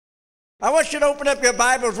I want you to open up your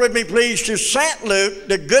Bibles with me, please, to St. Luke,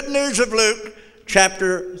 the good news of Luke,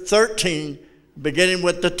 chapter 13, beginning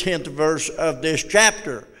with the 10th verse of this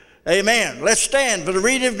chapter. Amen. Let's stand for the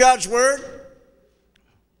reading of God's Word.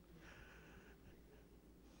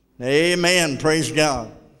 Amen. Praise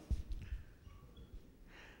God.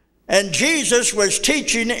 And Jesus was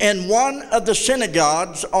teaching in one of the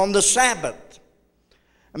synagogues on the Sabbath.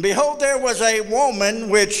 And behold, there was a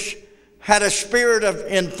woman which had a spirit of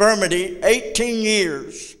infirmity 18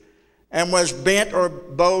 years, and was bent or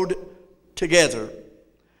bowed together,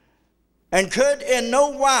 and could in no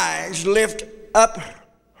wise lift up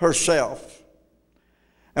herself.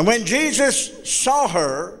 And when Jesus saw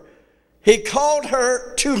her, he called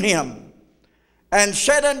her to him, and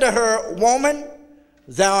said unto her, Woman,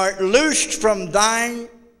 thou art loosed from thine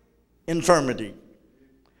infirmity.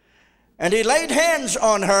 And he laid hands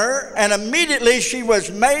on her, and immediately she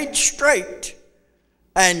was made straight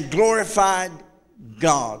and glorified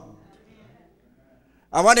God.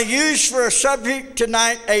 I want to use for a subject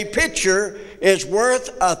tonight, a picture is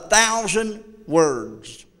worth 1,000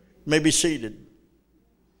 words. You may be seated.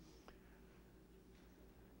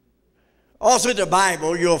 All through the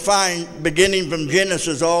Bible, you'll find, beginning from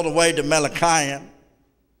Genesis all the way to Malachi,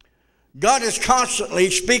 God is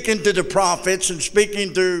constantly speaking to the prophets and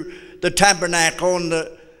speaking through the tabernacle and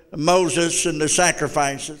the Moses and the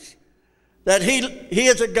sacrifices, that he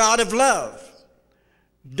is a God of love.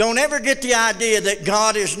 Don't ever get the idea that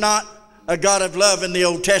God is not a God of love in the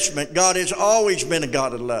Old Testament. God has always been a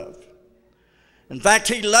God of love. In fact,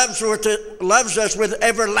 he loves us with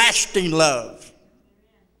everlasting love.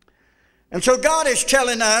 And so God is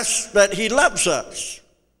telling us that he loves us.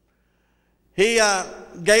 He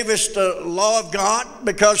gave us the law of God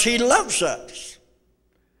because he loves us.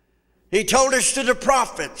 He told us to the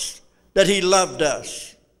prophets that he loved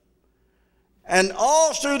us. And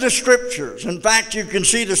all through the scriptures, in fact, you can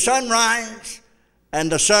see the sunrise,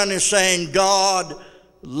 and the sun is saying, God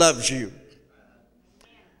loves you.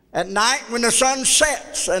 At night, when the sun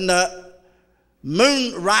sets and the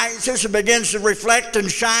moon rises and begins to reflect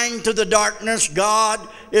and shine through the darkness, God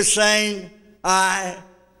is saying, I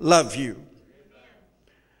love you.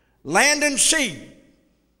 Land and sea,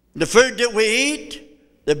 the food that we eat,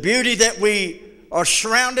 the beauty that we are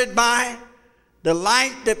surrounded by, the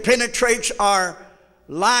light that penetrates our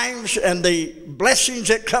lives, and the blessings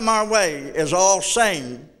that come our way is all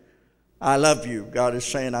saying, I love you. God is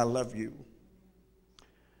saying, I love you.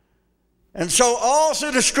 And so all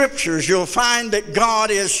through the scriptures, you'll find that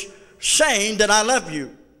God is saying that I love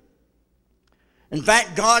you. In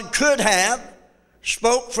fact, God could have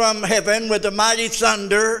spoke from heaven with a mighty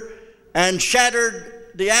thunder and shattered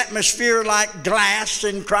the atmosphere like glass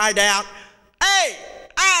and cried out, hey,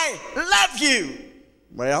 I love you.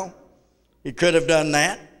 Well, he could have done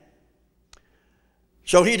that.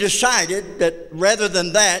 So he decided that rather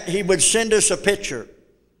than that, he would send us a picture.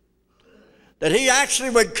 That he actually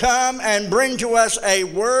would come and bring to us a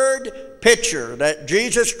word picture, that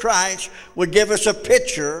Jesus Christ would give us a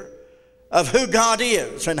picture of who God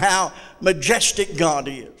is and how majestic God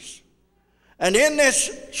is. And in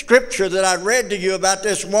this scripture that I read to you about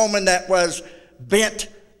this woman that was bent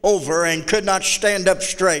over and could not stand up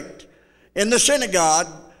straight, in the synagogue,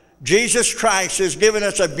 Jesus Christ has given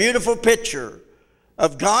us a beautiful picture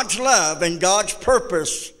of God's love and God's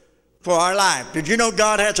purpose for our life. Did you know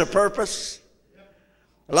God has a purpose?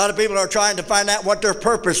 A lot of people are trying to find out what their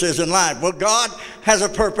purpose is in life. Well, God has a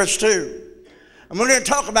purpose too. And we're going to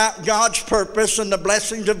talk about God's purpose and the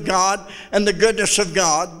blessings of God and the goodness of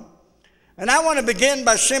God. And I want to begin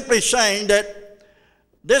by simply saying that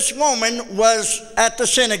this woman was at the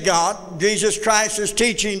synagogue. Jesus Christ is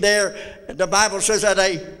teaching there, the Bible says, at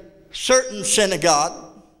a certain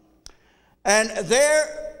synagogue. And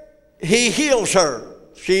there he heals her.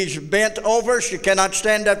 She's bent over. She cannot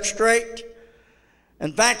stand up straight.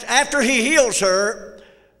 In fact, after he heals her,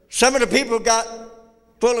 some of the people got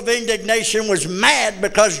full of indignation, was mad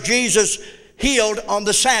because Jesus healed on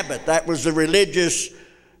the Sabbath. That was the religious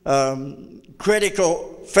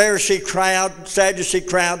critical Pharisee crowd, Sadducee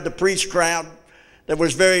crowd, the priest crowd that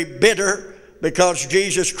was very bitter because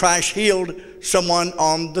Jesus Christ healed someone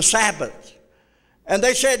on the Sabbath. And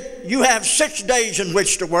they said, you have 6 days in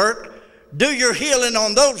which to work. Do your healing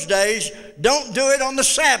on those days. Don't do it on the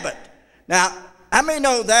Sabbath. Now, I may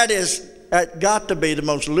know that is got to be the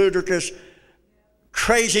most ludicrous,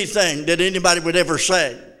 crazy thing that anybody would ever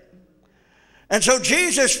say. And so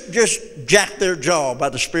Jesus just jacked their jaw by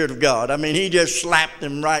the Spirit of God. I mean, he just slapped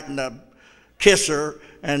them right in the kisser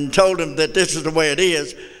and told them that this is the way it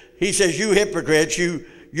is. He says, you hypocrites,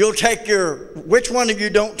 you'll take which one of you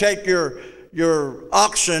don't take your your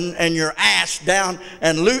oxen and your ass down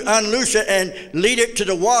and unloose it and lead it to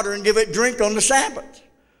the water and give it drink on the Sabbath?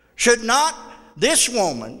 Should not this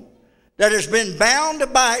woman that has been bound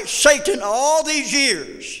by Satan all these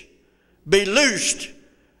years be loosed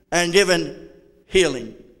and given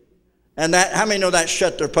healing? And that, how many know that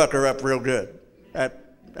shut their pucker up real good?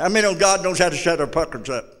 How many know God knows how to shut our puckers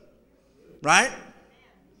up? Right?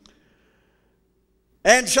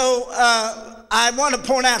 And so I want to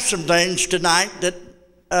point out some things tonight that,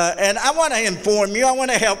 and I want to inform you. I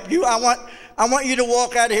want to help you. I want you to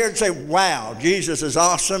walk out of here and say, wow, Jesus is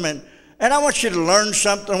awesome. And I want you to learn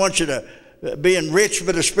something. I want you to be enriched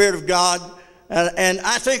by the Spirit of God. And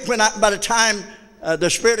I think by the time the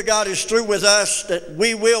Spirit of God is through with us, that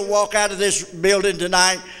we will walk out of this building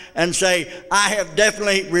tonight and say, I have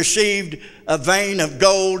definitely received a vein of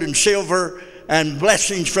gold and silver and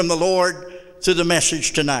blessings from the Lord through the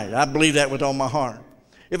message tonight. I believe that with all my heart.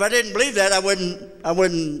 If I didn't believe that, I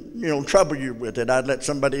wouldn't trouble you with it. I'd let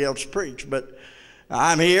somebody else preach. But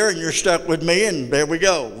I'm here and you're stuck with me, and there we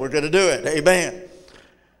go. We're going to do it. Amen.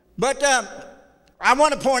 But I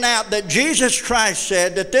want to point out that Jesus Christ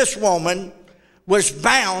said that this woman was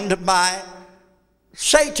bound by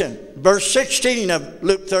Satan. Verse 16 of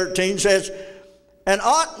Luke 13 says, and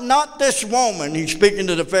ought not this woman, he's speaking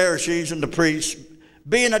to the Pharisees and the priests,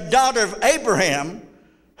 being a daughter of Abraham,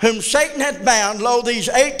 whom Satan hath bound, lo, these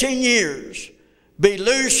 18 years, be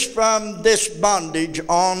loosed from this bondage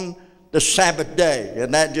on the Sabbath day?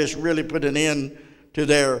 And that just really put an end to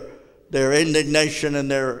their indignation and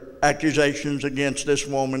their accusations against this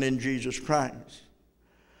woman in Jesus Christ.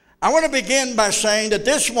 I want to begin by saying that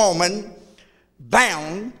this woman,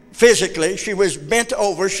 bound physically, she was bent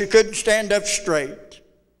over, she couldn't stand up straight.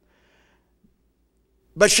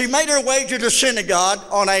 But she made her way to the synagogue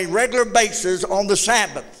on a regular basis on the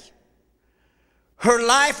Sabbath. Her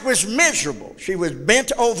life was miserable. She was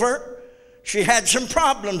bent over. She had some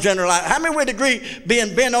problems in her life. How many would agree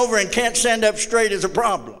being bent over and can't stand up straight is a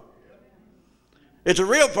problem? It's a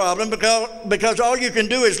real problem because all you can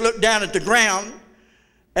do is look down at the ground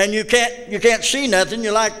and you can't see nothing.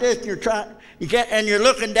 You're like this. And you're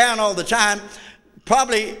looking down all the time.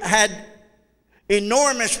 Probably had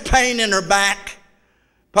enormous pain in her back.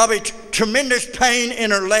 Probably tremendous pain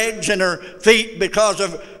in her legs and her feet because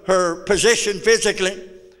of her position physically.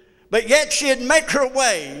 But yet she'd make her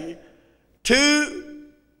way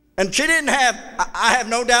and she didn't have, I have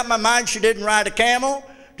no doubt in my mind, she didn't ride a camel,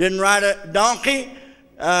 didn't ride a donkey,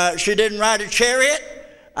 she didn't ride a chariot.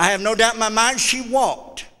 I have no doubt in my mind she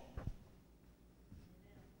walked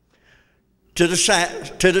to the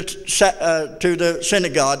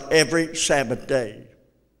synagogue every Sabbath day.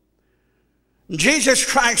 Jesus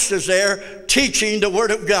Christ is there teaching the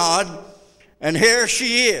Word of God, and here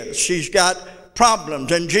she is. She's got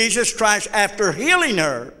problems. And Jesus Christ, after healing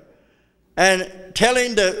her and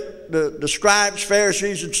telling the scribes,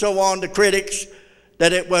 Pharisees, and so on, the critics,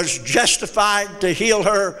 that it was justified to heal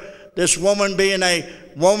her, this woman being a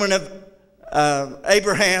woman of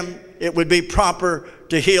Abraham, it would be proper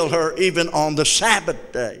to heal her even on the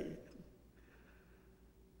Sabbath day.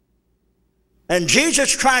 And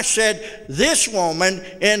Jesus Christ said, this woman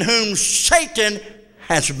in whom Satan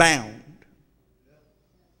has bound.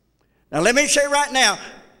 Now let me say right now,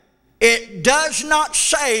 it does not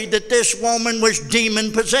say that this woman was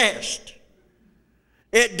demon possessed.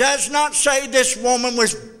 It does not say this woman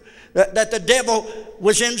that the devil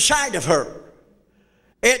was inside of her.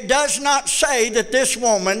 It does not say that this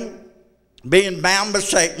woman, being bound by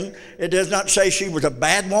Satan, it does not say she was a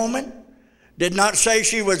bad woman. Did not say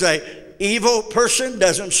she was a evil person,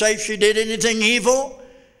 doesn't say she did anything evil.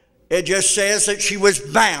 It just says that she was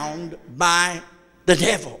bound by the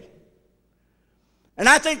devil. And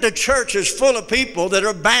I think the church is full of people that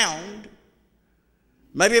are bound,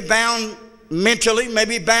 maybe bound mentally,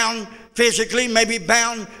 maybe bound physically, maybe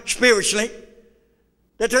bound spiritually,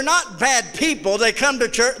 that they're not bad people. They come to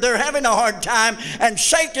church, they're having a hard time, and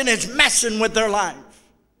Satan is messing with their life.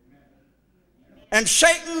 And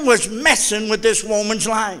Satan was messing with this woman's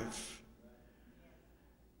life.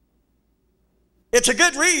 It's a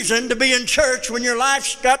good reason to be in church when your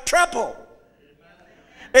life's got trouble.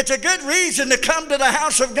 It's a good reason to come to the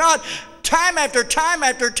house of God time after time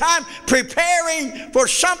after time, preparing for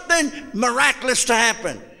something miraculous to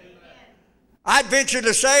happen. I'd venture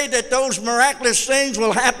to say that those miraculous things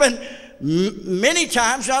will happen many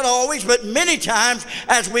times, not always, but many times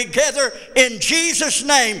as we gather in Jesus'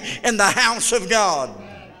 name in the house of God.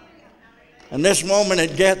 And this woman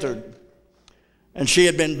had gathered, and she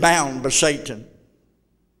had been bound by Satan.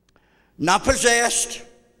 Not possessed.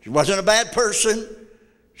 She wasn't a bad person.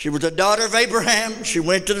 She was a daughter of Abraham. She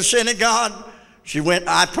went to the synagogue. She went,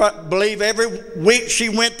 believe every week she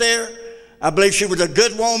went there. I believe she was a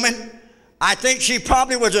good woman. I think she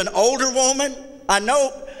probably was an older woman. I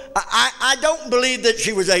don't believe that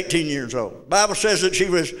she was 18 years old. The Bible says that she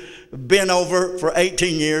was bent over for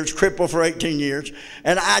 18 years, crippled for 18 years.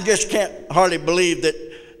 And I just can't hardly believe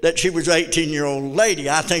that she was an 18-year-old lady.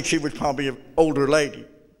 I think she was probably an older lady.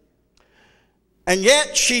 And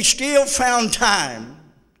yet she still found time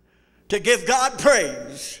to give God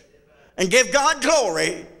praise and give God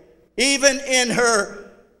glory, even in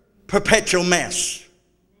her perpetual mess.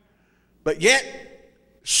 But yet,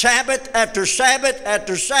 Sabbath after Sabbath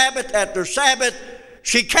after Sabbath after Sabbath,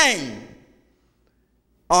 she came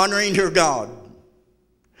honoring her God.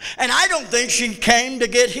 And I don't think she came to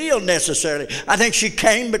get healed necessarily. I think she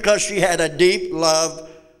came because she had a deep love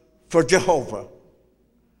for Jehovah.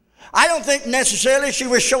 I don't think necessarily she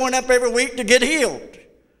was showing up every week to get healed.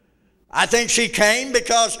 I think she came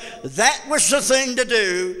because that was the thing to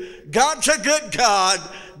do. God's a good God.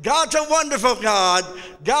 God's a wonderful God.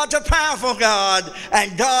 God's a powerful God.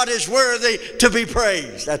 And God is worthy to be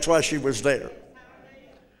praised. That's why she was there.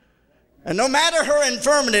 And no matter her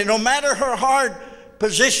infirmity, no matter her hard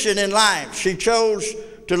position in life, she chose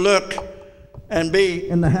to look and be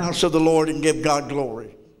in the house of the Lord and give God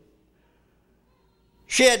glory.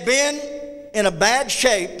 She had been in a bad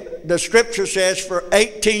shape, the scripture says, for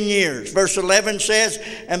 18 years. Verse 11 says,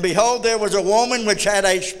 and behold, there was a woman which had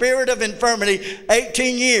a spirit of infirmity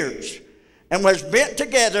 18 years, and was bent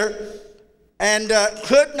together, and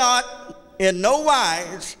could not in no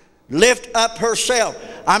wise lift up herself.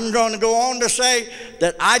 I'm going to go on to say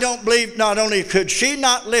that I don't believe not only could she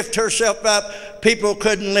not lift herself up, people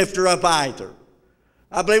couldn't lift her up either.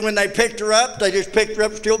 I believe when they picked her up, they just picked her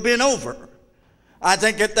up still bent over. I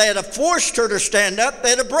think if they had forced her to stand up,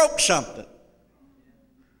 they'd have broke something.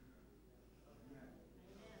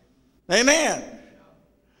 Amen.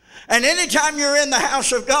 And anytime you're in the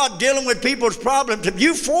house of God dealing with people's problems, if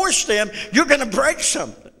you force them, you're going to break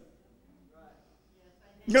something.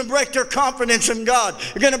 You're going to break their confidence in God.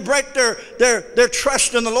 You're going to break their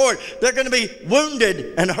trust in the Lord. They're going to be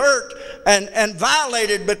wounded and hurt and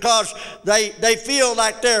violated because they feel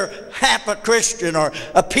like they're half a Christian or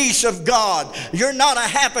a piece of God. You're not a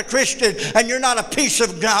half a Christian and you're not a piece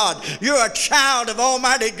of God. You're a child of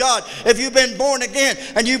Almighty God. If you've been born again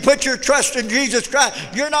and you put your trust in Jesus Christ,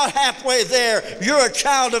 you're not halfway there. You're a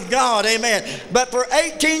child of God. Amen. But for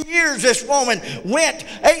 18 years, this woman went.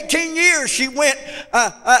 18 years she went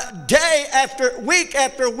day after week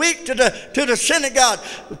to the synagogue,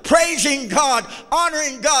 praising God,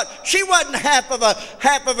 honoring God. She wasn't half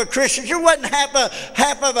of a Christian. She wasn't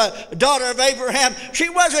half of a daughter of Abraham. She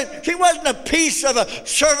wasn't a piece of a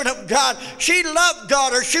servant of God. She loved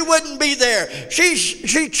God, or she wouldn't be there.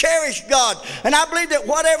 She cherished God, and I believe that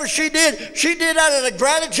whatever she did out of the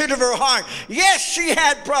gratitude of her heart. Yes, she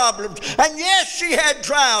had problems, and yes, she had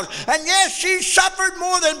trials, and yes, she suffered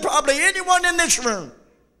more than probably anyone in this room.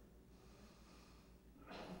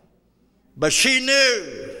 But she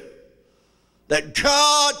knew that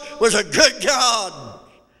God was a good God,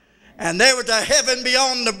 and there was a heaven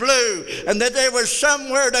beyond the blue, and that there was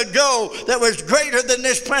somewhere to go that was greater than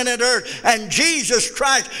this planet Earth, and Jesus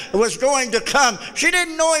Christ was going to come. She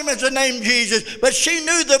didn't know him as the name Jesus, but she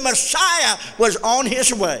knew the Messiah was on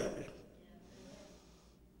his way.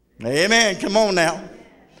 Amen. Come on now.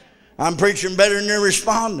 I'm preaching better than you're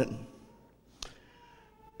responding.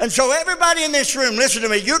 And so everybody in this room, listen to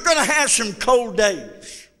me, you're going to have some cold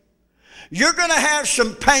days. You're going to have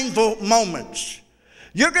some painful moments.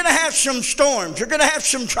 You're going to have some storms. You're going to have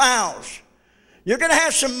some trials. You're going to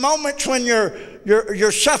have some moments when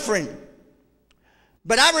you're suffering.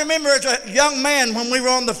 But I remember as a young man when we were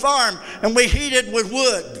on the farm and we heated with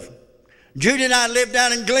wood. Judy and I lived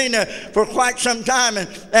down in Galena for quite some time,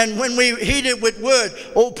 and when we heated with wood,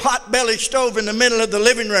 old pot-belly stove in the middle of the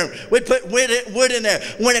living room, we'd put wood in there.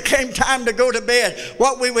 When it came time to go to bed,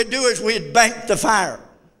 what we would do is we'd bank the fire.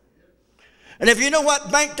 And if you know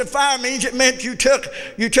what bank the fire means, it meant you took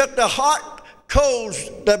the hot coals,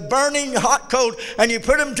 the burning hot coals, and you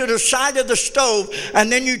put them to the side of the stove, and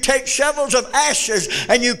then you take shovels of ashes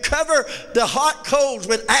and you cover the hot coals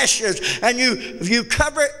with ashes, and you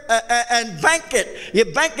cover it and bank it. You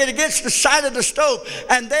bank it against the side of the stove,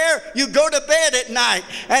 and there you go to bed at night,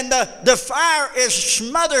 and the fire is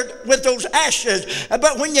smothered with those ashes.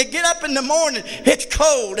 But when you get up in the morning, it's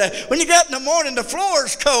cold. When you get up in the morning, the floor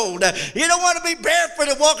is cold. You don't want to be barefoot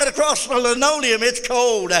and walking across the linoleum. It's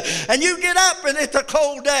cold. And you get up up and it's a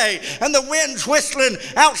cold day and the wind's whistling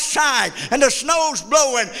outside and the snow's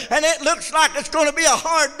blowing and it looks like it's going to be a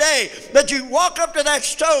hard day, but you walk up to that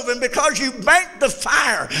stove, and because you banked the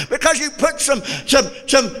fire, because you put some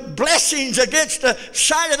blessings against the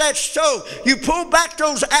side of that stove, you pull back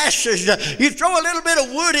those ashes, you throw a little bit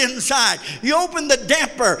of wood inside, you open the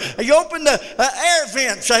damper, you open the air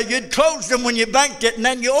vents, you'd close them when you banked it, and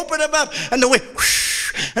then you open them up and the wind,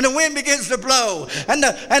 whoosh, and the wind begins to blow, and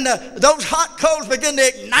those hot coals begin to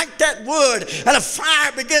ignite that wood, and a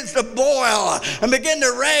fire begins to boil and begin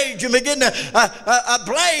to rage and begin to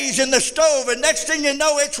blaze in the stove, and next thing you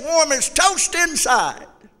know, it's warm as toast inside.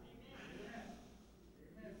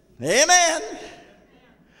 Amen.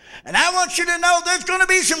 And I want you to know there's going to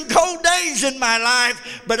be some cold days in my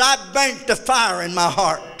life, but I banked the fire in my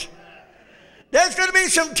heart. There's going to be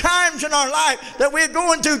some times in our life that we're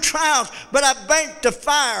going through trials, but I banked the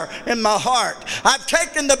fire in my heart. I've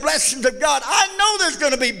taken the blessings of God. I know there's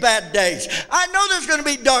going to be bad days. I know there's going to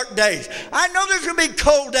be dark days. I know there's going to be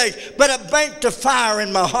cold days, but I banked the fire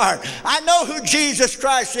in my heart. I know who Jesus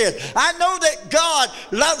Christ is. I know that God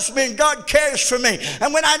loves me and God cares for me.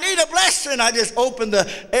 And when I need a blessing, I just open the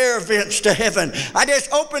air vents to heaven. I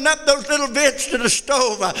just open up those little vents to the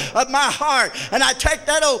stove of my heart, and I take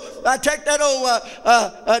that old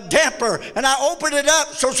damper, and I open it up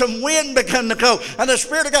so some wind began to go, and the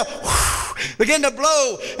Spirit of God begin to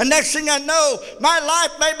blow, and next thing I know, my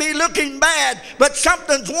life may be looking bad, but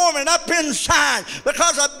something's warming up inside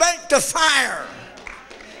because I banked a fire.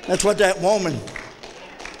 That's what that woman,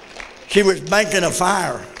 she was banking a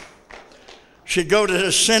fire. She'd go to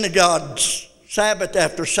the synagogue Sabbath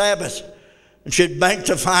after Sabbath, and she'd bank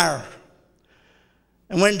a fire.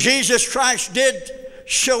 And when Jesus Christ did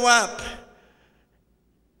show up,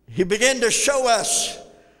 He began to show us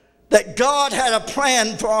that God had a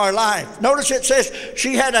plan for our life. Notice it says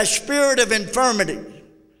she had a spirit of infirmity.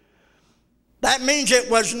 That means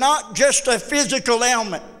it was not just a physical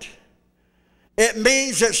ailment. It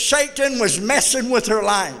means that Satan was messing with her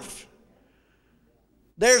life.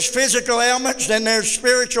 There's physical ailments, then there's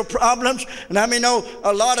spiritual problems. And I mean,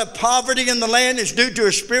 a lot of poverty in the land is due to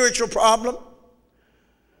a spiritual problem.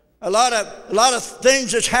 A lot of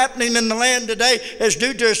things that's happening in the land today is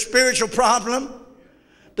due to a spiritual problem.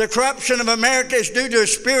 The corruption of America is due to a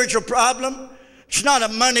spiritual problem. It's not a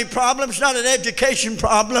money problem. It's not an education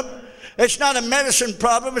problem. It's not a medicine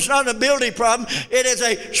problem. It's not an ability problem. It is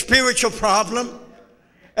a spiritual problem.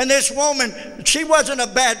 And this woman, she wasn't a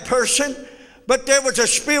bad person, but there was a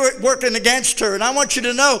spirit working against her. And I want you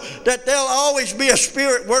to know that there'll always be a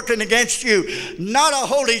spirit working against you. Not a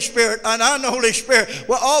Holy Spirit. An unholy spirit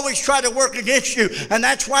will always try to work against you. And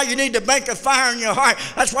that's why you need to bank a fire in your heart.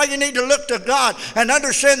 That's why you need to look to God and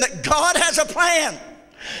understand that God has a plan.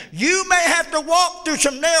 You may have to walk through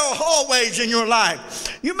some narrow hallways in your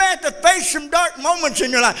life. You may have to face some dark moments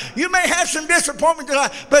in your life. You may have some disappointment in your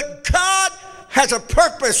life. But God has a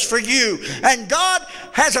purpose for you, and God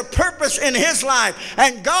has a purpose in His life,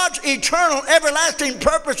 and God's eternal everlasting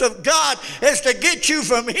purpose of God is to get you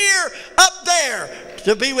from here up there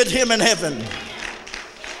to be with Him in heaven.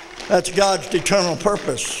 That's God's eternal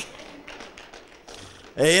purpose.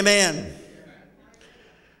 Amen.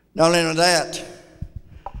 Not only that,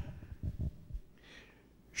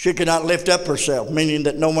 she could not lift up herself, meaning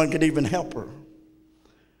that no one could even help her.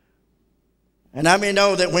 And I may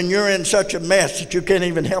know that when you're in such a mess that you can't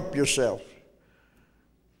even help yourself.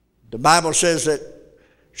 The Bible says that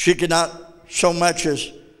she could not so much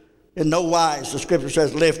as, in no wise, the Scripture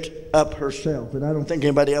says, lift up herself. And I don't think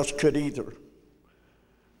anybody else could either.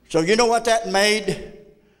 So you know what that made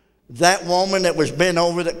that woman that was bent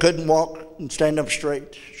over, that couldn't walk and stand up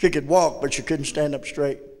straight? She could walk, but she couldn't stand up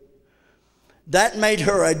straight. That made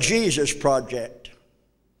her a Jesus project.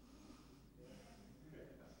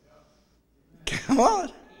 Come on.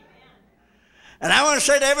 And I want to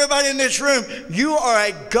say to everybody in this room, you are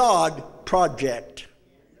a God project.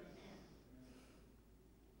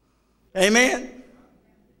 Amen.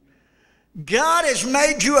 God has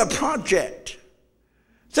made you a project.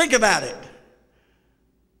 Think about it.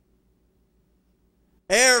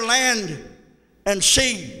 Air, land, and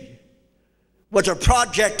sea was a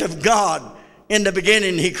project of God. In the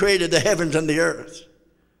beginning, He created the heavens and the earth.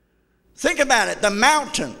 Think about it. The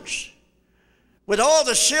mountains, with all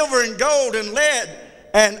the silver and gold and lead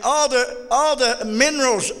and all the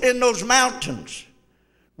minerals in those mountains,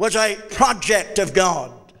 was a project of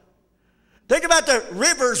God. Think about the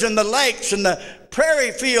rivers and the lakes and the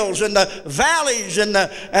prairie fields and the valleys and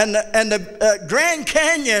the Grand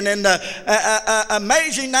Canyon and the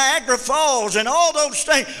amazing Niagara Falls, and all those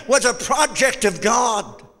things was a project of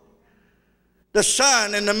God. The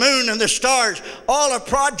sun and the moon and the stars, all a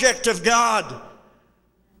project of God.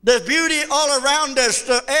 The beauty all around us,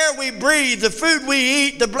 the air we breathe, the food we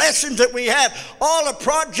eat, the blessings that we have, all a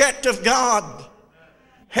project of God.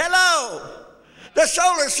 Hello. The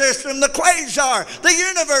solar system, the quasar, the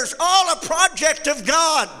universe, all a project of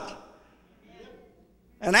God.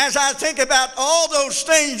 And as I think about all those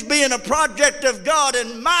things being a project of God,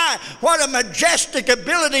 and what a majestic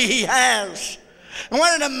ability He has. And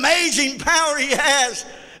what an amazing power He has.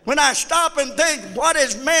 When I stop and think, what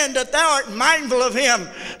is man that thou art mindful of him?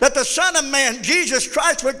 That the Son of Man, Jesus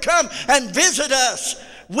Christ, would come and visit us.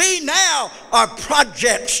 We now are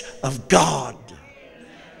projects of God.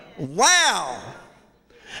 Wow.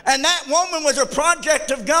 And that woman was a project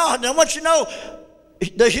of God. And I want you to know,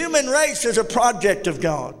 the human race is a project of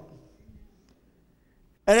God.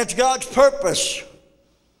 And it's God's purpose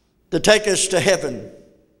to take us to heaven.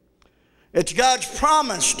 It's God's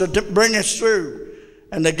promise to bring us through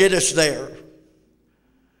and to get us there.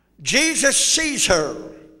 Jesus sees her.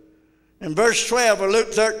 In verse 12 of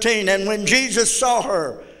Luke 13, and when Jesus saw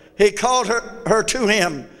her, He called her to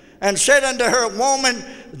Him and said unto her, Woman,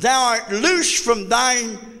 thou art loosed from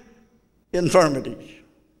thine infirmities.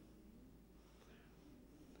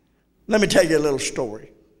 Let me tell you a little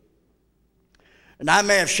story. And I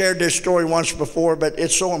may have shared this story once before, but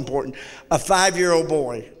it's so important. A 5-year-old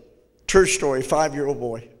boy, true story, 5-year-old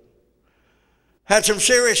boy, had some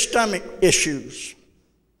serious stomach issues.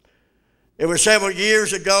 It was several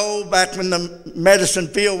years ago, back when the medicine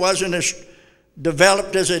field wasn't as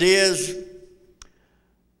developed as it is.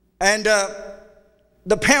 And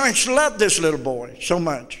the parents loved this little boy so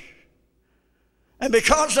much. And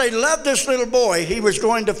because they loved this little boy, he was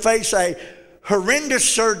going to face a horrendous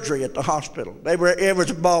surgery at the hospital. It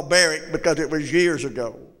was barbaric because it was years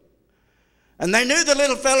ago. And they knew the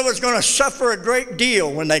little fellow was going to suffer a great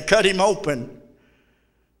deal when they cut him open.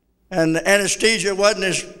 And the anesthesia wasn't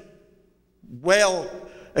as well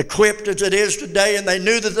equipped as it is today, and they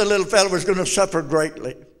knew that the little fellow was going to suffer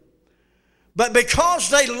greatly. But because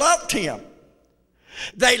they loved him,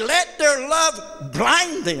 they let their love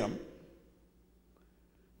blind them,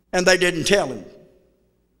 and they didn't tell him.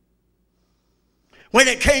 When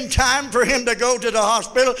it came time for him to go to the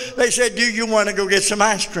hospital, they said, do you want to go get some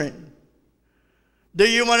ice cream? Do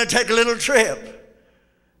you want to take a little trip?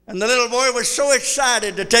 And the little boy was so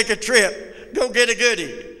excited to take a trip, go get a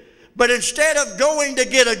goodie. But instead of going to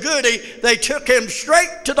get a goodie, they took him straight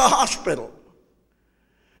to the hospital.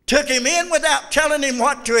 Took him in without telling him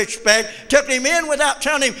what to expect. Took him in without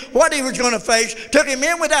telling him what he was going to face. Took him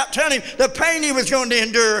in without telling him the pain he was going to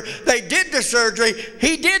endure. They did the surgery.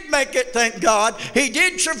 He did make it, thank God. He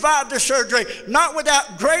did survive the surgery, not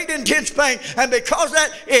without great intense pain. And because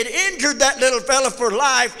that it injured that little fella for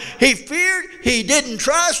life, he feared, he didn't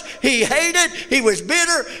trust, he hated, he was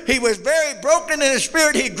bitter, he was very broken in his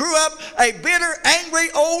spirit. He grew up a bitter,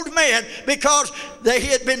 angry old man because he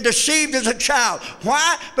had been deceived as a child.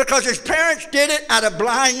 Why? Because his parents did it out of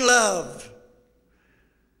blind love.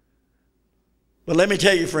 But let me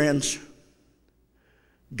tell you, friends,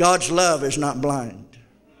 God's love is not blind.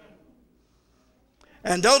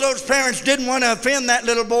 And though those parents didn't want to offend that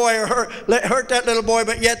little boy or hurt that little boy,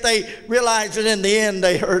 but yet they realized that in the end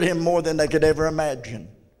they hurt him more than they could ever imagine.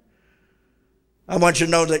 I want you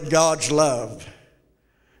to know that God's love,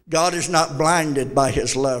 God is not blinded by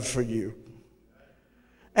His love for you.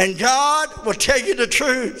 And God will tell you the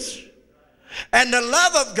truth. And the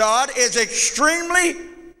love of God is extremely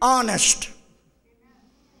honest.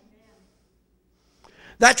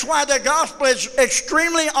 That's why the gospel is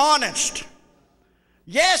extremely honest.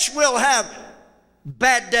 Yes, we'll have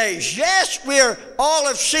bad days. Yes, we're all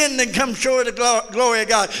have sinned and come short of the glory of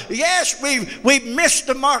God. Yes, we've missed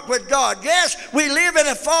the mark with God. Yes, we live in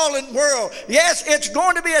a fallen world. Yes, it's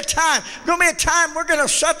going to be a time. It's going to be a time we're going to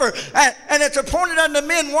suffer. And it's appointed unto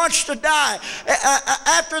men once to die.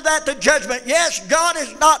 After that, the judgment. Yes, God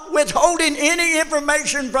is not withholding any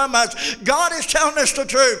information from us. God is telling us the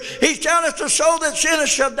truth. He's telling us the soul that sinneth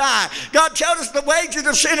shall die. God tells us the wages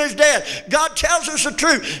of sin is death. God tells us the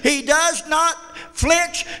truth. He does not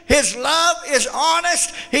flinch. His love is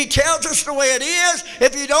honest. He tells us the way it is.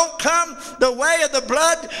 If you don't come the way of the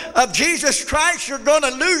blood of Jesus Christ, you're going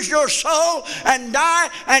to lose your soul and die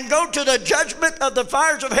and go to the judgment of the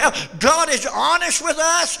fires of hell. God is honest with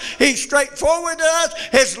us. He's straightforward to us.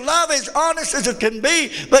 His love is honest as it can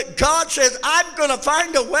be. But God says, I'm going to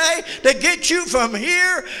find a way to get you from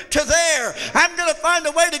here to there. I'm going to find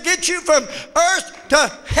a way to get you from earth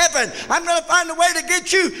to heaven. I'm going to find a way to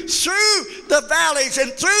get you through the valleys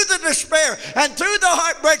and through the despair and through the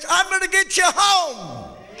heartbreaks. I'm going to get you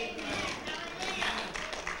home.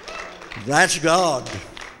 That's God.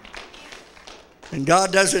 And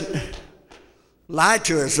God doesn't lie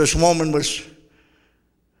to us. This woman was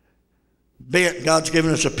bent. God's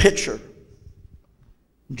given us a picture.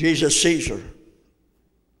 Jesus sees her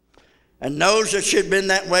and knows that she'd been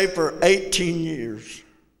that way for 18 years.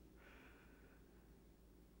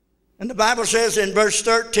 And the Bible says in verse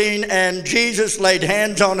 13, and Jesus laid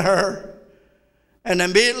hands on her, and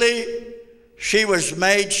immediately she was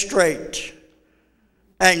made straight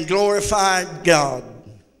and glorified God.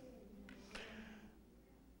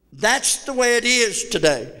 That's the way it is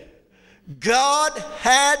today. God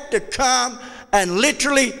had to come and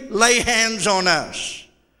literally lay hands on us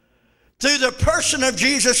through the person of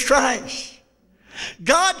Jesus Christ.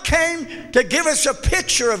 God came to give us a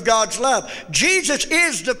picture of God's love. Jesus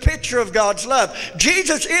is the picture of God's love.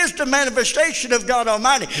 Jesus is the manifestation of God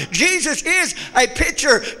Almighty. Jesus is a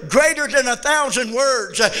picture greater than 1,000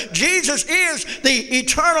 words. Jesus is the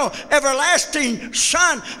eternal, everlasting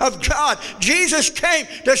Son of God. Jesus came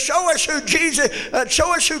to show us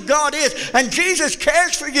who God is. And Jesus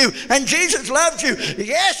cares for you. And Jesus loves you.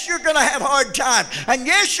 Yes, you're going to have hard times. And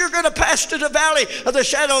yes, you're going to pass through the valley of the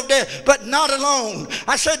shadow of death, but not alone.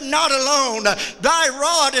 I said, not alone. Thy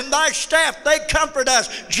rod and thy staff, they comfort us.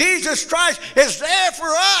 Jesus Christ is there for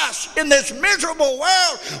us in this miserable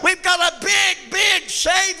world. We've got a big, big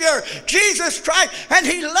Savior, Jesus Christ, and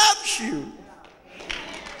He loves you.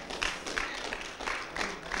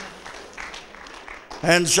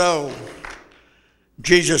 And so,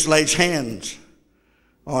 Jesus lays hands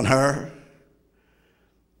on her,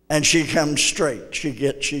 and she comes straight.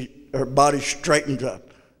 Her body straightens up.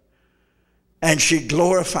 And she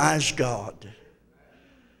glorifies God.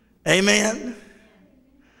 Amen?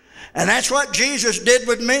 And that's what Jesus did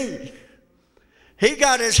with me. He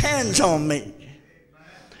got His hands on me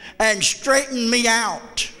and straightened me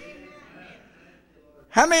out.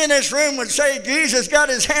 How many in this room would say Jesus got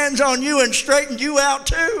His hands on you and straightened you out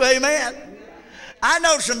too? Amen? I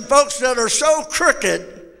know some folks that are so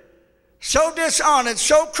crooked, so dishonest,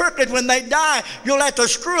 so crooked when they die, you'll have to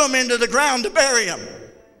screw them into the ground to bury them.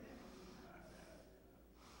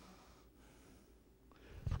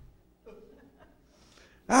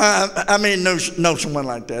 Know someone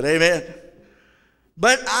like that, amen?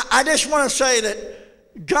 But I just want to say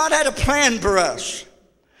that God had a plan for us.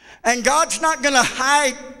 And God's not going to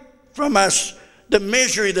hide from us the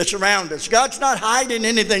misery that's around us. God's not hiding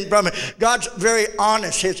anything from it. God's very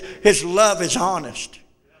honest. His love is honest.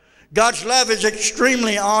 God's love is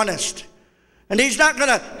extremely honest. And He's not going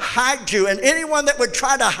to hide you. And anyone that would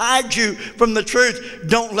try to hide you from the truth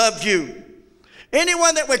don't love you.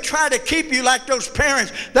 Anyone that would try to keep you like those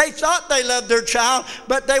parents, they thought they loved their child,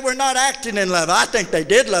 but they were not acting in love. I think they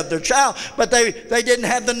did love their child, but they didn't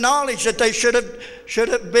have the knowledge that they should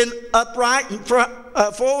have been upright and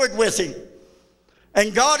forward with Him.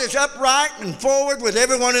 And God is upright and forward with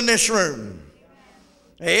everyone in this room.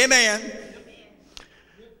 Amen.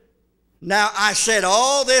 Now, I said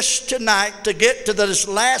all this tonight to get to this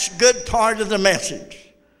last good part of the message.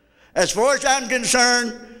 As far as I'm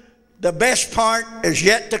concerned, the best part is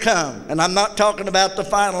yet to come. And I'm not talking about the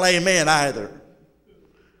final amen either.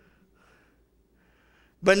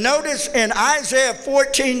 But notice in Isaiah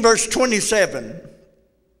 14 verse 27.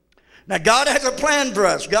 Now God has a plan for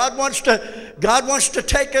us. God wants to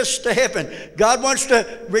take us to heaven. God wants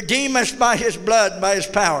to redeem us by His blood, by His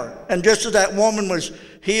power. And just as that woman was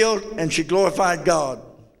healed and she glorified God.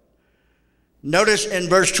 Notice in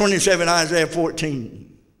verse 27, Isaiah 14.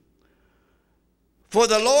 For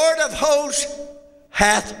the Lord of hosts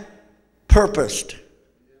hath purposed.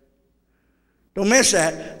 Don't miss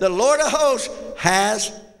that. The Lord of hosts has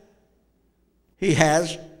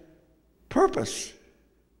purpose.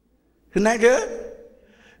 Isn't that good?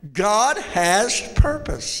 God has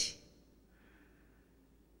purpose.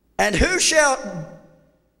 And who shall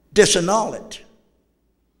disannul it?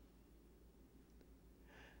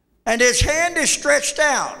 And His hand is stretched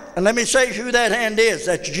out. And let me say who that hand is.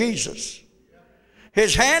 That's Jesus.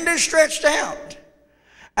 His hand is stretched out.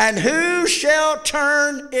 And who shall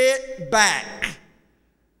turn it back?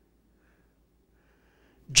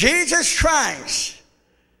 Jesus Christ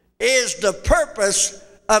is the purpose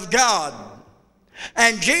of God.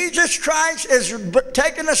 And Jesus Christ is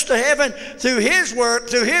taking us to heaven through His work,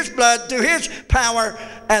 through His blood, through His power,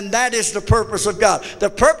 and that is the purpose of God. The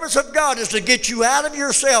purpose of God is to get you out of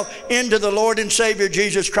yourself into the Lord and Savior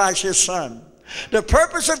Jesus Christ, His Son. The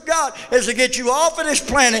purpose of God is to get you off of this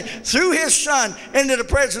planet through His Son into the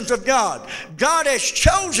presence of God. God has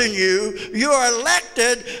chosen you. You are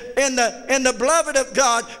elected in the beloved of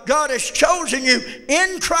God. God has chosen you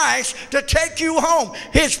in Christ to take you home.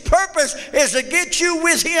 His purpose is to get you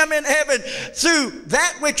with Him in heaven through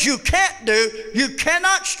that which you can't do. You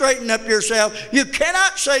cannot straighten up yourself. You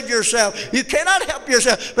cannot save yourself. You cannot help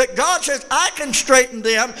yourself. But God says, I can straighten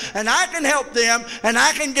them, and I can help them, and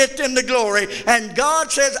I can get them to glory. And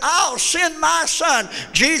God says, I'll send my Son,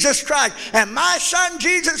 Jesus Christ. And my Son,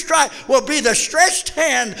 Jesus Christ, will be the stretched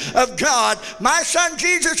hand of God. My Son,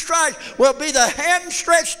 Jesus Christ, will be the hand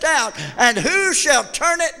stretched out. And who shall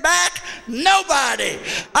turn it back? Nobody.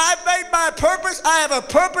 I've made my purpose. I have a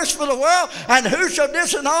purpose for the world. And who shall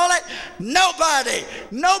disannul it? Nobody.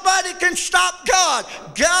 Nobody can stop God.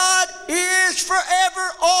 God is forever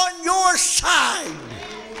on your side.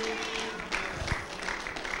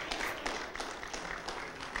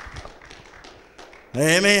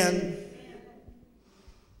 Amen.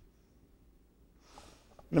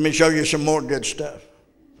 Let me show you some more good stuff.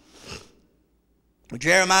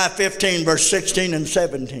 Jeremiah 15, verse 16 and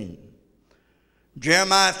 17.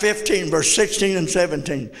 Jeremiah 15, verse 16 and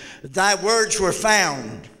 17. Thy words were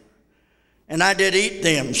found, and I did eat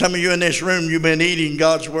them. Some of you in this room, you've been eating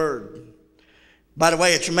God's word. By the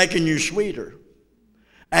way, it's making you sweeter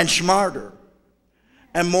and smarter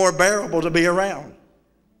and more bearable to be around.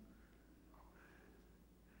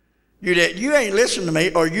 You ain't listened to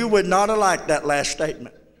me, or you would not have liked that last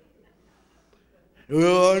statement.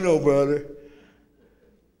 Oh, I know, brother.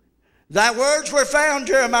 Thy words were found,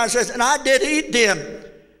 Jeremiah says, and I did eat them.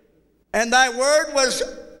 And thy word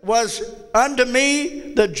was unto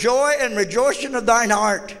me the joy and rejoicing of thine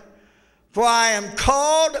heart. For I am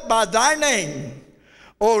called by thy name,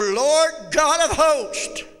 O Lord God of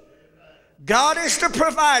hosts. God is the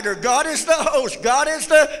provider. God is the host. God is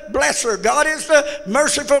the blesser. God is the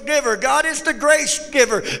merciful giver. God is the grace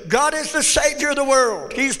giver. God is the Savior of the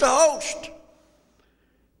world. He's the host.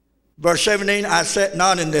 Verse 17, I sat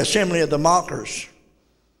not in the assembly of the mockers,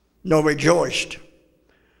 nor rejoiced.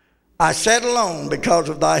 I sat alone because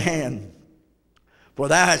of thy hand, for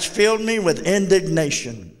thou hast filled me with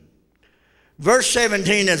indignation. Verse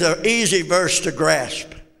 17 is an easy verse to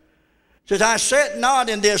grasp. It says, I sat not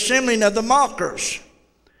in the assembly of the mockers.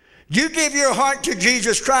 You give your heart to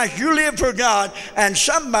Jesus Christ. You live for God, and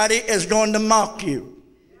somebody is going to mock you.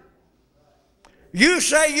 You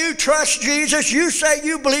say you trust Jesus. You say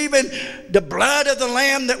you believe in the blood of the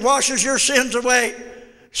Lamb that washes your sins away.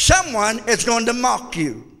 Someone is going to mock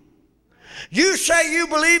you. You say you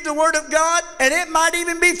believe the Word of God, and it might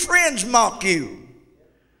even be friends mock you.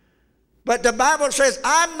 But the Bible says,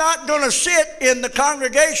 I'm not going to sit in the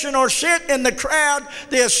congregation or sit in the crowd,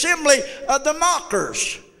 the assembly of the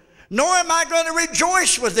mockers, nor am I going to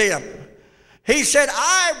rejoice with them. He said,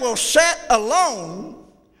 I will sit alone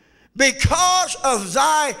because of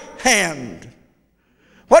thy hand.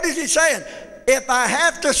 What is he saying? If I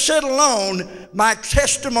have to sit alone, my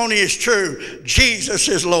testimony is true. Jesus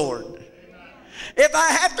is Lord. If I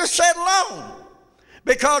have to sit alone,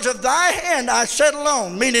 because of thy hand I sat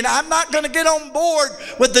alone, meaning I'm not going to get on board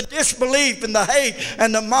with the disbelief and the hate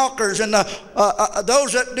and the mockers and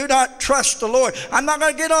those that do not trust the Lord. I'm not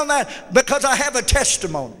going to get on that because I have a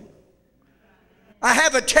testimony. I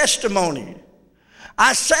have a testimony.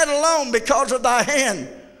 I sat alone because of thy hand,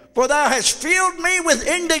 for thou hast filled me with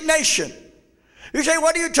indignation. You say,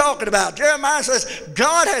 what are you talking about? Jeremiah says,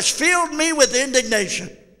 God has filled me with indignation.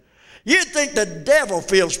 You'd think the devil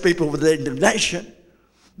fills people with indignation.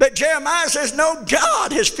 But Jeremiah says, no,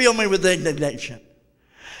 God has filled me with indignation.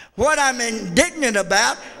 What I'm indignant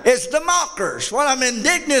about is the mockers. What I'm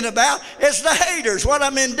indignant about is the haters. What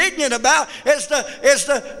I'm indignant about is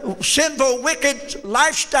the sinful, wicked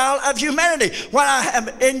lifestyle of humanity. What I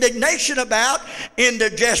have indignation about,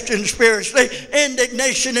 indigestion spiritually,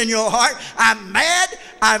 indignation in your heart. I'm mad.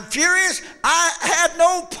 I'm furious. I have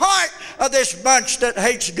no part of this bunch that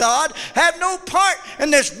hates God. Have no part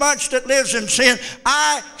in this bunch that lives in sin.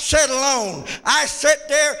 I sit alone. I sit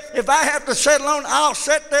there. If I have to sit alone, I'll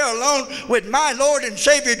sit there alone with my Lord and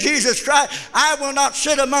Savior Jesus Christ. I will not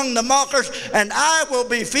sit among the mockers, and I will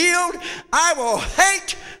be filled. I will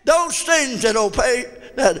hate those things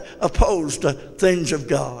that oppose the things of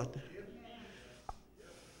God.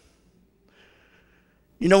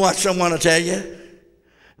 You know what someone will tell you?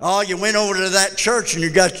 Oh, you went over to that church and you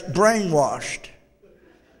got brainwashed.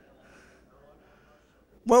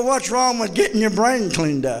 Well, what's wrong with getting your brain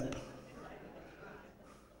cleaned up?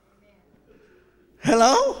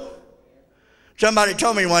 Hello? Somebody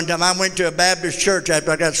told me one time, I went to a Baptist church after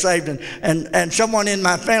I got saved, and someone in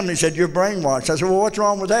my family said, "You're brainwashed." I said, "Well, what's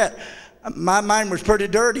wrong with that?" My mind was pretty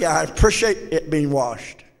dirty. I appreciate it being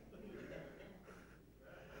washed.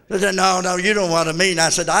 They said, no, you don't know what I mean. I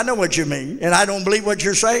said, "I know what you mean, and I don't believe what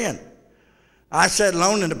you're saying." I sat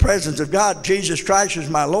alone in the presence of God. Jesus Christ is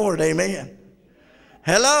my Lord. Amen.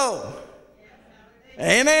 Hello.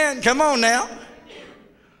 Amen. Come on now.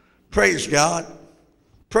 Praise God.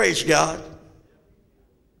 Praise God.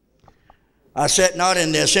 I sat not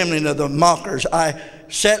in the assembly of the mockers. I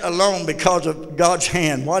sat alone because of God's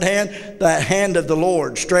hand. What hand? The hand of the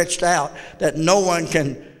Lord stretched out that no one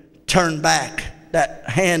can turn back. That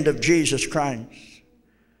hand of Jesus Christ.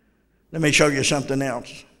 Let me show you something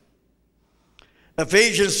else.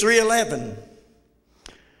 Ephesians 3:11.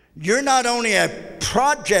 You're not only a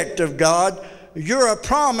project of God, you're a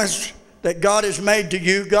promise that God has made to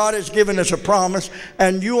you. God has given us a promise,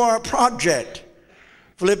 and you are a project.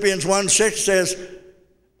 Philippians 1:6 says,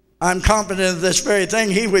 "I'm confident of this very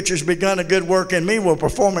thing. He which has begun a good work in me will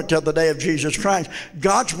perform it till the day of Jesus Christ."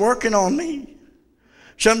 God's working on me.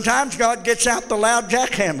 Sometimes God gets out the loud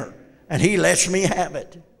jackhammer, and he lets me have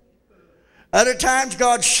it. Other times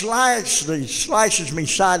God slices me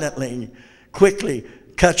silently, quickly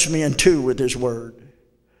cuts me in two with his word.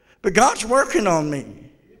 But God's working on me.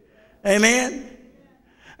 Amen.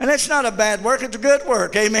 And it's not a bad work, it's a good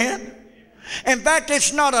work. Amen. In fact,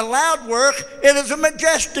 it's not a loud work, it is a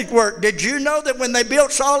majestic work. Did you know that when they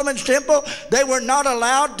built Solomon's temple, they were not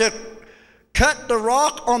allowed to cut the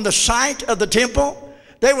rock on the site of the temple?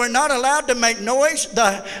 They were not allowed to make noise.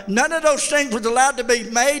 None of those things was allowed to be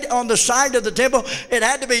made on the side of the temple. It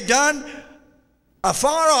had to be done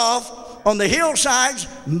afar off on the hillsides,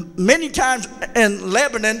 many times in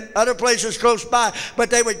Lebanon, other places close by.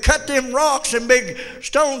 But they would cut them rocks and big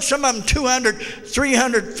stones, some of them 200,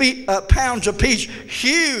 300 pounds apiece,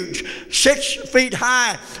 huge, 6 feet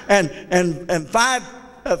high and 5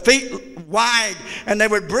 feet wide, and they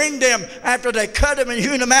would bring them after they cut them and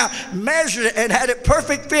hewn them out, measured it, and had it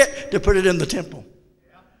perfect fit to put it in the temple.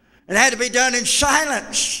 It had to be done in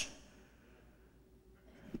silence.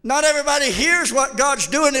 Not everybody hears what God's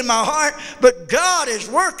doing in my heart, but God is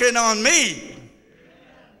working on me.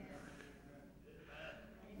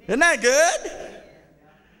 Isn't that good?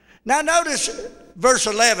 Now notice verse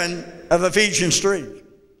 11 of Ephesians 3.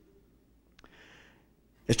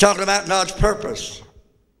 It's talking about God's purpose.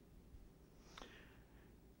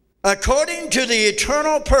 According to the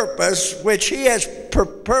eternal purpose which he has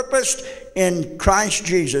purposed in Christ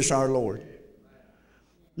Jesus our Lord.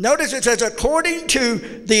 Notice it says, according to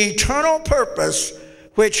the eternal purpose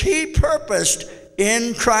which he purposed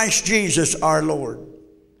in Christ Jesus our Lord.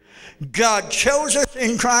 God chose us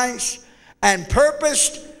in Christ and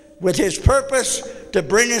purposed with his purpose to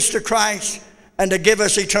bring us to Christ and to give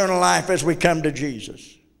us eternal life as we come to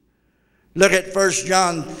Jesus. Look at 1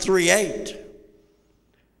 John 3:8.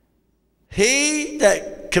 He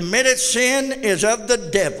that committeth sin is of the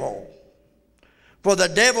devil. For the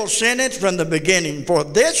devil sinneth from the beginning. For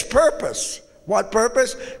this purpose. What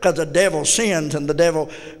purpose? Because the devil sins, and the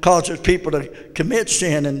devil causes people to commit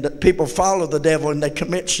sin, and the people follow the devil and they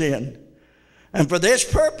commit sin. And for this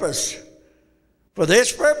purpose,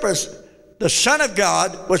 the Son of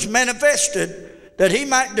God was manifested that he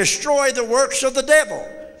might destroy the works of the devil.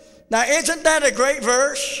 Now, isn't that a great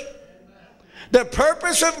verse? The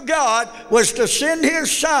purpose of God was to send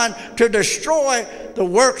his Son to destroy the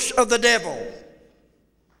works of the devil.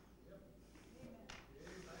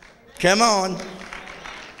 Come on.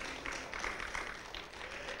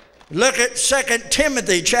 Look at 2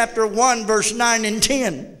 Timothy chapter 1, verse 9 and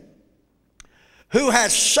 10. Who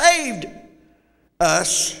has saved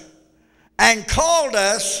us and called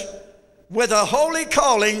us with a holy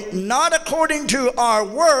calling, not according to our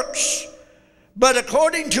works, but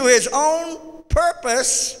according to his own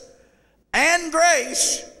purpose and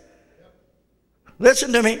grace,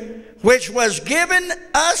 listen to me, which was given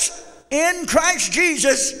us in Christ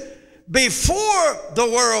Jesus before the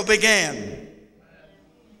world began.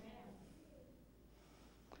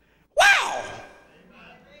 Wow!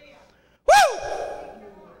 Woo!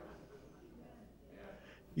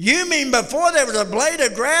 You mean before there was a blade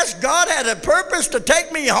of grass, God had a purpose to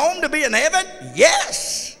take me home to be in heaven?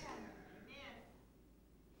 Yes!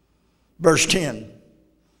 Verse 10.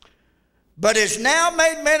 But is now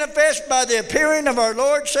made manifest by the appearing of our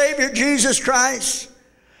Lord Savior Jesus Christ,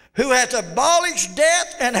 who hath abolished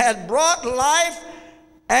death and hath brought life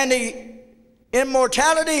and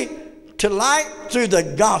immortality to light through the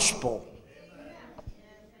gospel.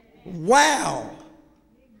 Wow.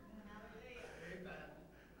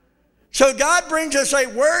 So God brings us a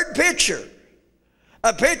word picture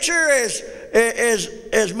A picture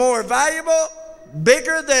is more valuable,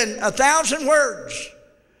 bigger than 1,000 words.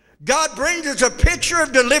 God brings us a picture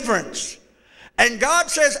of deliverance. And God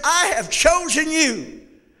says, I have chosen you.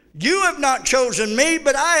 You have not chosen me,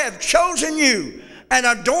 but I have chosen you and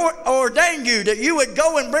ordained you that you would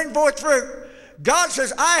go and bring forth fruit. God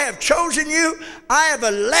says, I have chosen you. I have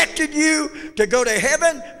elected you to go to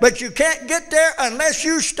heaven, but you can't get there unless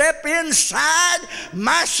you step inside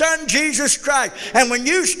my Son, Jesus Christ. And when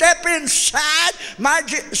you step inside my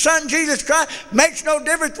Son, Jesus Christ, makes no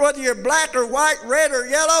difference whether you're black or white, red or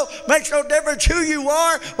yellow, makes no difference who you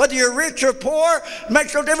are, whether you're rich or poor,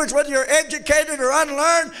 makes no difference whether you're educated or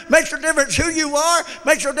unlearned, makes no difference who you are,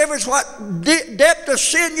 makes no difference what depth of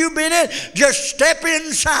sin you've been in. Just step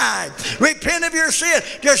inside. Repent of your sin.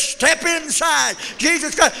 Just step inside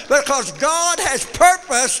Jesus Christ, because God has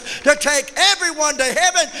purpose to take everyone to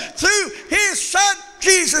heaven through his Son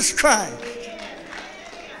Jesus Christ.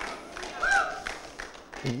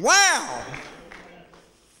 Wow.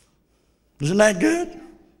 Isn't that good?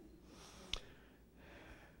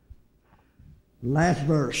 Last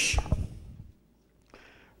verse.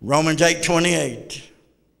 Romans 8:28.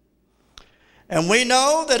 And we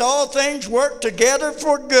know that all things work together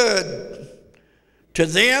for good to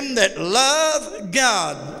them that love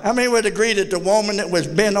God. How many would agree that the woman that was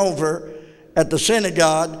bent over at the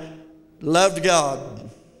synagogue loved God?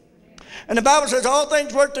 And the Bible says all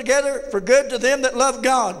things work together for good to them that love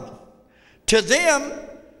God, to them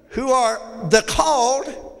who are the called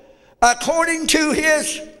according to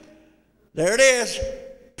his, there it is,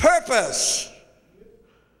 purpose.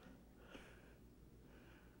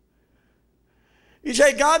 You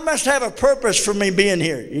say, God must have a purpose for me being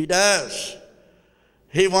here. He does.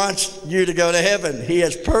 He wants you to go to heaven. He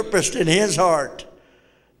has purposed in his heart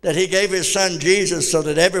that he gave his Son Jesus so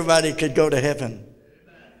that everybody could go to heaven.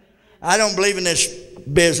 I don't believe in this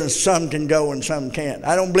business. Some can go and some can't.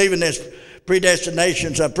 I don't believe in this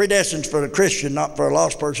predestination. Predestined for a Christian, not for a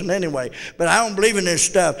lost person anyway. But I don't believe in this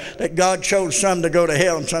stuff that God chose some to go to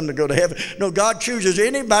hell and some to go to heaven. No, God chooses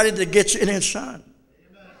anybody that gets in his Son.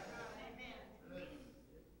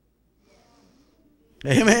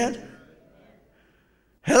 Amen.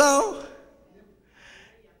 Hello?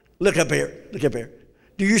 Look up here. Look up here.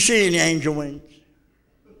 Do you see any angel wings?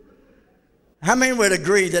 How many would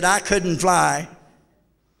agree that I couldn't fly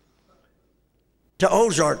to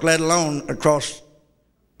Ozark, let alone across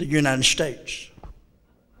the United States?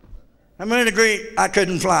 How many would agree I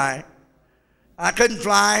couldn't fly? I couldn't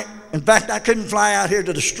fly. In fact, I couldn't fly out here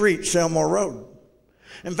to the street, Selmore Road.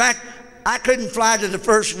 In fact, I couldn't fly to the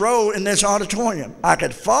first row in this auditorium. I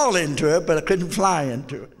could fall into it, but I couldn't fly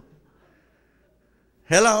into it.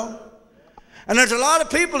 Hello? And there's a lot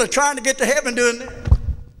of people that are trying to get to heaven doing this.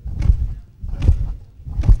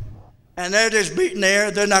 And they're just beating the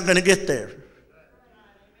air. They're not going to get there.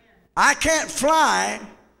 I can't fly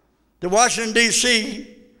to Washington,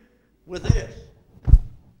 D.C. with this.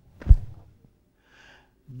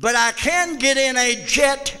 But I can get in a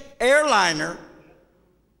jet airliner,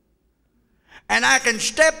 and I can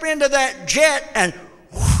step into that jet and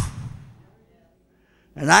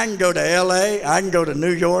I can go to L.A., I can go to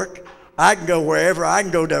New York, I can go wherever. I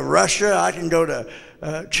can go to Russia, I can go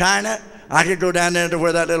to China, I could go down there to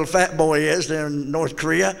where that little fat boy is there in North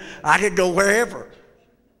Korea. I could go wherever.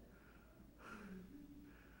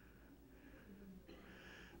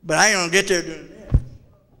 But I ain't going to get there doing this.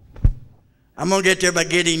 I'm going to get there by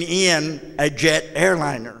getting in a jet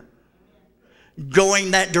airliner,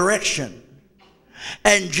 going that direction.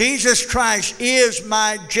 And Jesus Christ is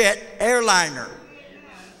my jet airliner.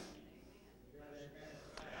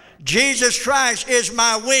 Jesus Christ is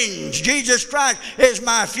my wings. Jesus Christ is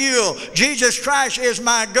my fuel. Jesus Christ is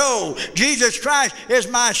my goal. Jesus Christ is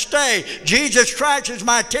my stay. Jesus Christ is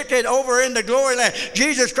my ticket over into glory land.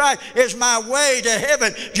 Jesus Christ is my way to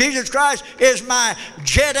heaven. Jesus Christ is my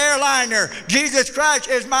jet airliner. Jesus Christ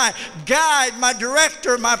is my guide, my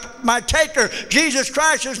director, my taker. Jesus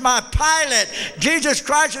Christ is my pilot. Jesus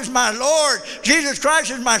Christ is my Lord. Jesus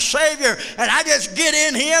Christ is my Savior. And I just get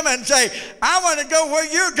in him and say, I want to go where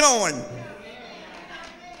you're going.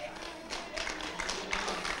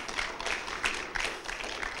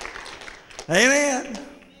 Amen.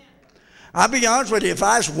 I'll be honest with you, if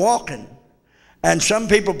I was walking and some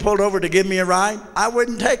people pulled over to give me a ride, I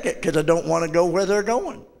wouldn't take it because I don't want to go where they're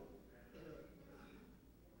going.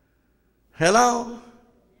 Hello?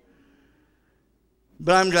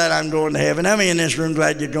 But I'm glad I'm going to heaven. How many in this room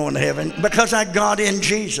glad you're going to heaven? Because I got in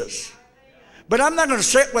Jesus. But I'm not going to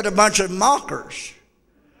sit with a bunch of mockers.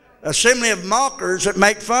 Assembly of mockers that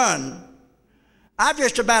make fun. I've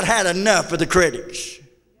just about had enough of the critics.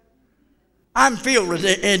 I'm filled with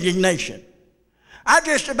indignation. I've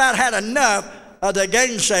just about had enough of the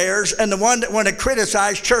gainsayers and the one that want to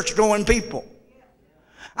criticize church-going people.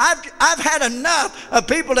 I've had enough of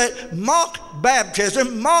people that mock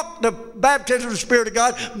baptism, mock the baptism of the Spirit of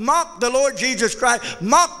God, mock the Lord Jesus Christ,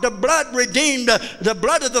 mock the blood redeemed, the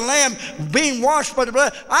blood of the Lamb being washed by the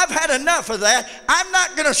blood. I've had enough of that. I'm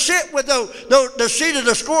not going to sit with the seat of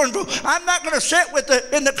the scornful. I'm not going to sit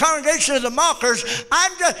in the congregation of the mockers.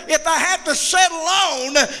 If I have to sit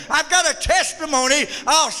alone, I've got a testimony.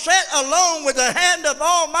 I'll sit alone with the hand of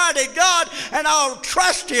Almighty God, and I'll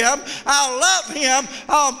trust Him. I'll love Him.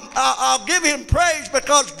 I'll give Him praise,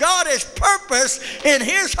 because God has purpose in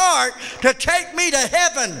His heart to take me to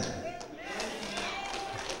heaven.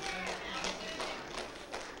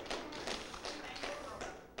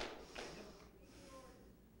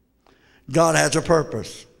 God has a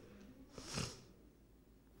purpose.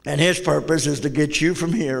 And His purpose is to get you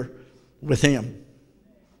from here with Him.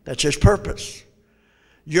 That's His purpose.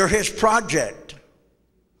 You're His project.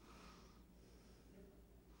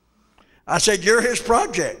 I said, you're His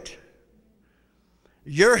project.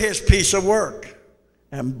 You're His piece of work.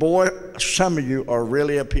 And boy, some of you are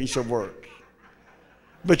really a piece of work.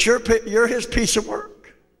 But you're His piece of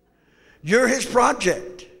work. You're His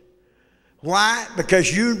project. Why?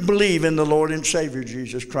 Because you believe in the Lord and Savior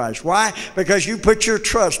Jesus Christ. Why? Because you put your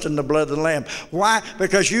trust in the blood of the Lamb. Why?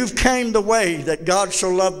 Because you've came the way that God so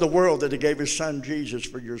loved the world that He gave His Son Jesus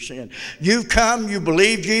for your sin. You've come, you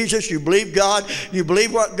believe Jesus, you believe God, you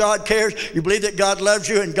believe what God cares, you believe that God loves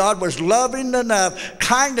you, and God was loving enough,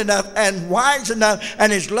 kind enough, and wise enough,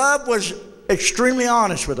 and His love was extremely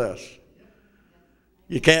honest with us.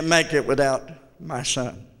 You can't make it without my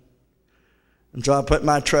Son. And so I put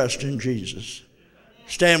my trust in Jesus.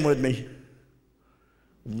 Stand with me.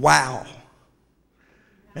 Wow.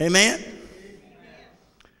 Amen?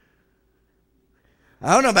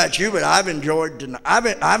 I don't know about you, but I've enjoyed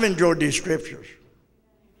these scriptures.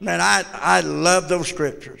 Man, I love those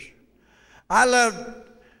scriptures. I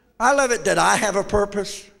love it that I have a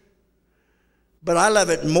purpose, but I love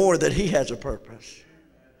it more that He has a purpose.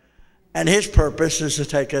 And His purpose is to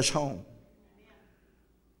take us home.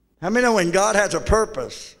 How many know when God has a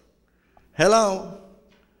purpose? Hello?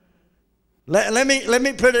 Let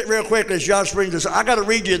me put it real quick as Josh brings us. I got to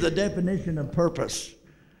read you the definition of purpose.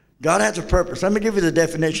 God has a purpose. Let me give you the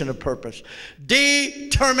definition of purpose.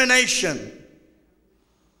 Determination.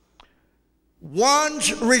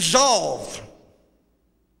 One's resolve.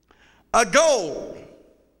 A goal.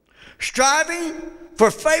 Striving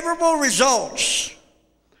for favorable results.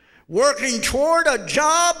 Working toward a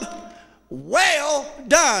job well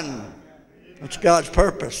done. That's God's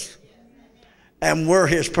purpose. And we're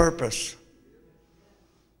His purpose.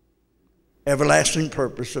 Everlasting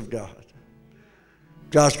purpose of God.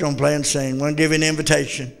 Josh's going to play and sing. We're going to give you an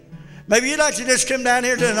invitation. Maybe you'd like to just come down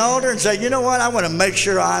here to an altar and say, you know what? I want to make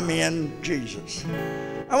sure I'm in Jesus.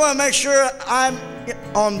 I want to make sure I'm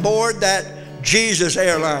on board that Jesus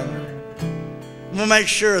airliner. I'm going to make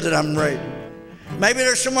sure that I'm ready. Maybe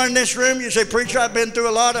there's someone in this room, you say, preacher, I've been through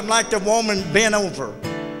a lot. I'm like the woman bent over.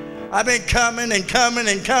 I've been coming and coming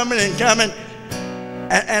and coming and coming.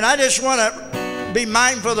 And I just want to be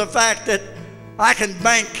mindful of the fact that I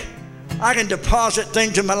can deposit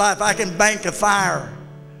things in my life. I can bank a fire.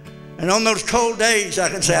 And on those cold days, I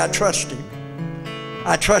can say, I trust Him.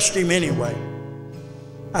 I trust Him anyway.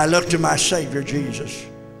 I look to my Savior, Jesus,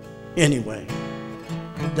 anyway.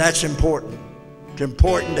 That's important. It's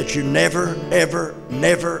important that you never, ever,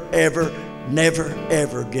 never, ever, never,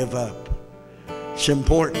 ever give up. It's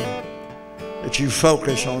important that you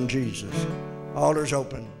focus on Jesus. Altar's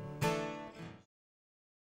open.